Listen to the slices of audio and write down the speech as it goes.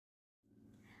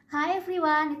Hi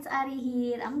everyone, it's Ari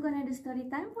here. I'm gonna do story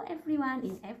time for everyone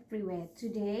in everywhere.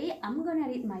 Today, I'm gonna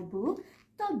read my book,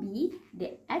 Toby,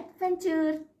 the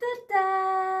Adventure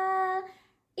Turtle,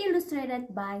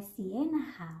 illustrated by Sienna.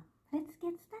 Let's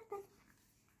get started.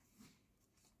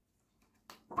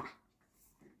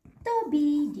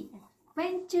 Toby, the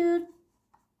Adventure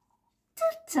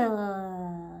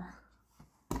Turtle.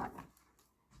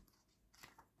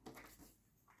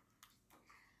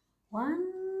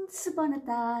 Once upon a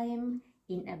time,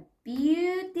 in a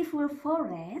beautiful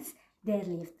forest, there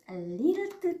lived a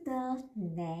little turtle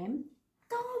named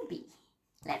Toby.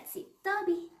 Let's see,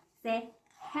 Toby. Say,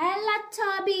 hello,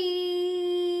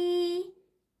 Toby.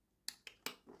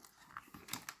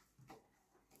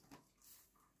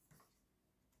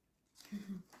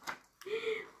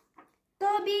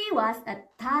 Toby was a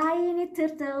tiny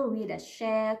turtle with a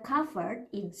shell covered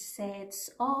in shades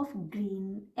of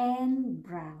green and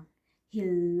brown. He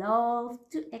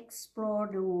loved to explore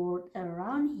the world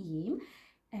around him,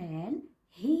 and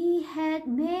he had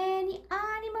many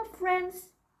animal friends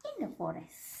in the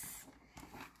forest.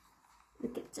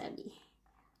 Look at Toby.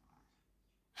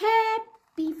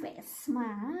 Happy face,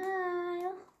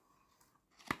 smile.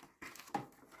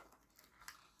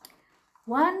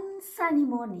 One sunny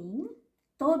morning,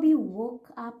 Toby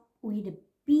woke up with a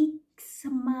big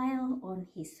smile on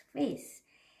his face.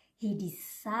 He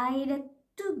decided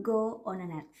to go on an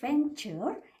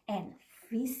adventure and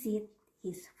visit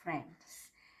his friends.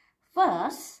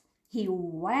 First, he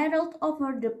waddled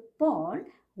over the pond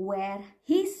where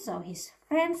he saw his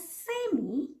friend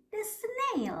Sammy the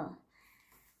snail.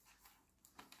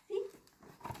 See?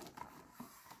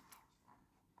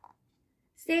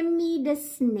 Sammy the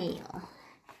snail.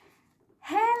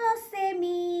 Hello,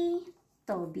 Sammy,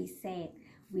 Toby said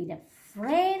with a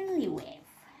friendly wave.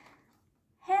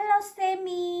 Hello,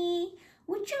 Sammy.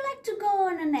 Would you like to go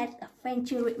on an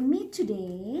adventure with me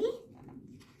today?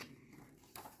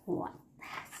 What?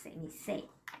 Sammy said.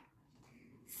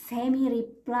 Sammy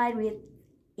replied with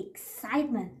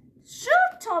excitement. Sure,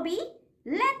 Toby.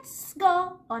 Let's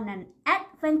go on an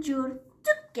adventure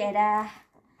together.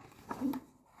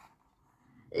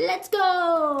 Let's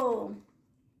go.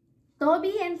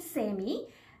 Toby and Sammy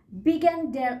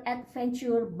began their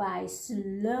adventure by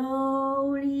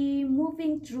slowly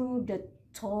moving through the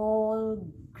tall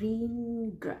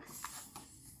green grass.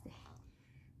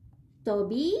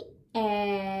 Toby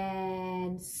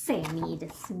and Sammy the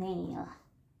snail.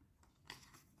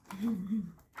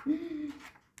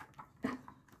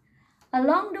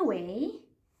 Along the way,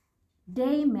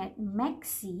 they met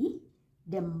Maxie,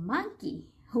 the monkey,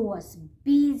 who was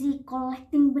busy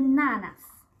collecting bananas.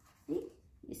 See?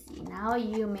 You see, now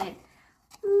you met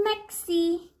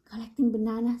Maxie collecting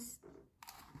bananas.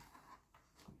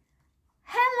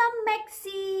 Hello,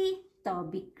 Maxie,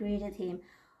 Toby greeted him.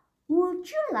 Would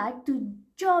you like to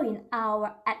join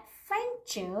our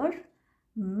adventure?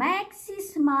 Maxie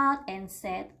smiled and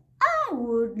said, I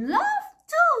would love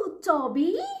to,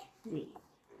 Toby.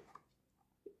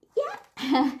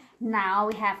 Yeah. Now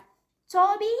we have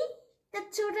Toby the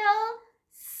turtle,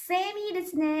 Sammy the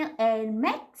snail, and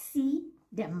Maxie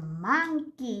the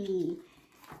monkey.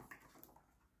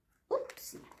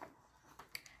 Oops.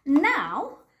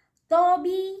 Now,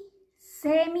 Toby,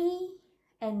 Sammy,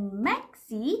 and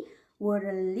Maxie were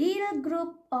a little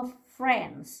group of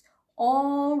friends,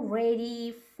 all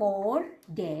ready for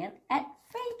their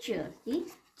adventure. See,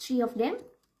 three of them.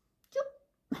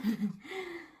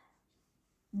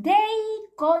 They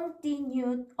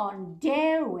continued on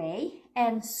their way,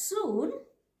 and soon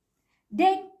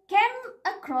they came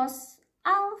across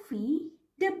Alfie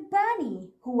the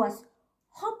bunny, who was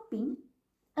hopping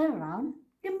around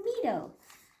the middle.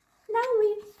 Now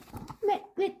we met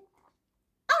with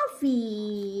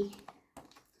Alfie.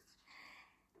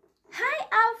 Hi,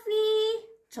 Alfie,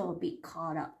 Toby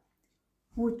called up.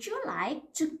 Would you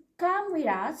like to come with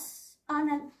us on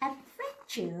an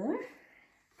adventure?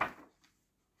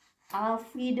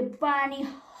 Alfie the bunny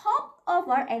hopped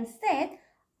over and said,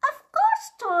 Of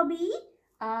course, Toby.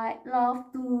 I'd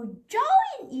love to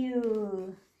join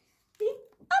you.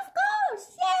 Of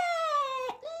course,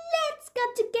 yeah! Let's go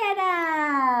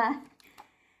together.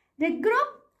 The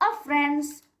group of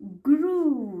friends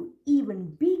grew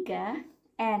even bigger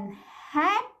and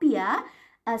happier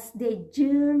as they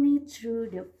journeyed through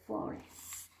the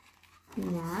forest.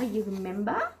 Now you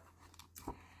remember?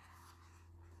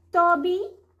 Toby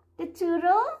the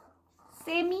turtle,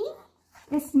 Sammy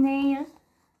the snail,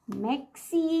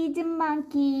 Maxie the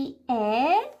monkey,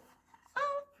 and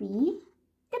Alfie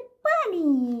the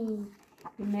bunny.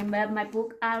 Remember my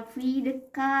book, Alfie the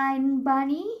Kind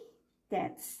Bunny?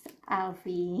 That's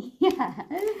Alfie.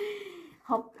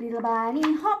 Hop, little bunny,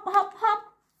 hop, hop, hop.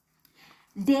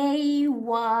 They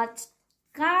watched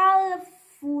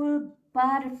colorful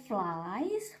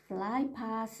butterflies fly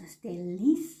past as they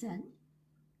listened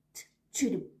to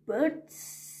the birds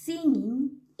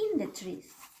singing in the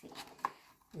trees.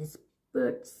 There's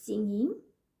birds singing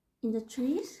in the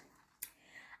trees.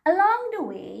 Along the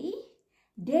way,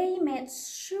 they made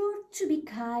sure to be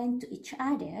kind to each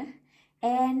other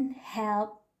and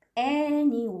help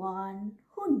anyone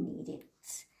who needed.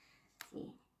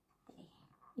 See,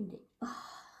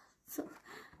 so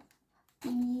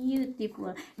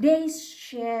beautiful. They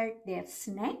shared their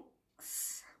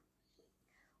snacks,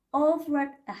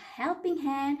 offered a helping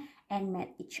hand, and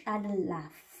made each other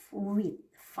laugh with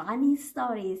funny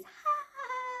stories.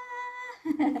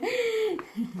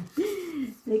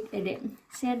 Look at them.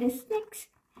 Share the snacks.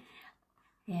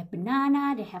 They have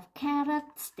banana, they have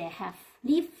carrots, they have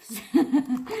leaves.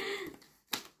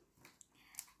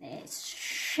 They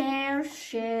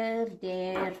share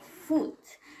their food.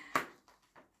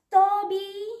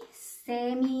 Toby,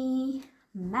 Sammy,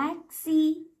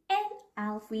 Maxie, and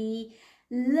Alfie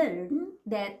learned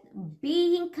that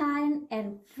being kind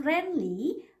and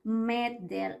friendly made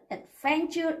their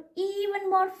adventure even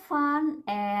more fun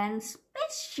and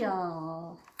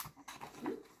special.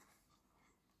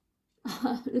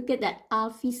 Look at that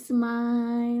Alfie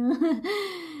smile,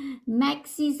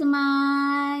 Maxie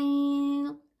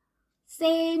smile,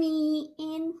 Sammy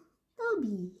and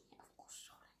Toby,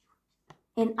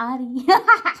 and Ari.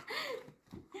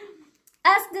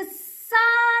 As the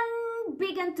sun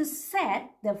began to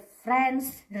set, the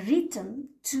friends returned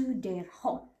to their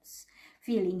homes,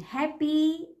 feeling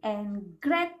happy and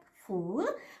grateful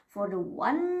for the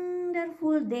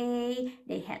wonderful day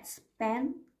they had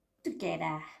spent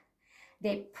together.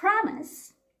 They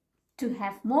promised to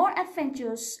have more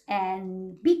adventures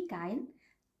and be kind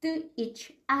to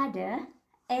each other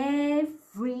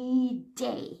every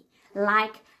day,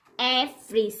 like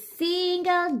every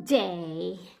single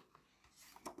day.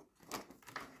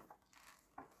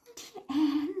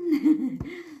 And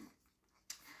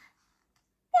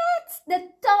that's the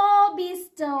Toby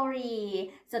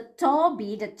story. So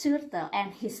Toby the turtle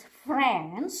and his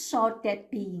friends showed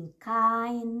that being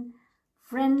kind,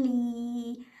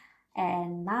 friendly,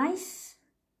 and nice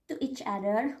to each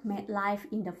other made life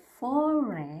in the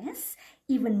forest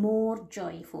even more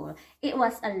joyful. It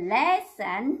was a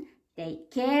lesson they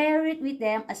carried with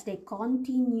them as they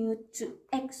continued to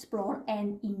explore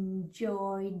and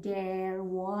enjoy their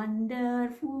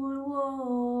wonderful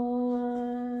world.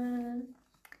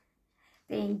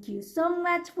 Thank you so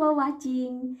much for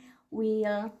watching.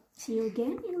 We'll see you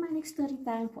again in my next story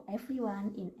time for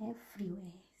everyone in every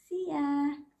way. See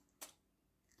ya!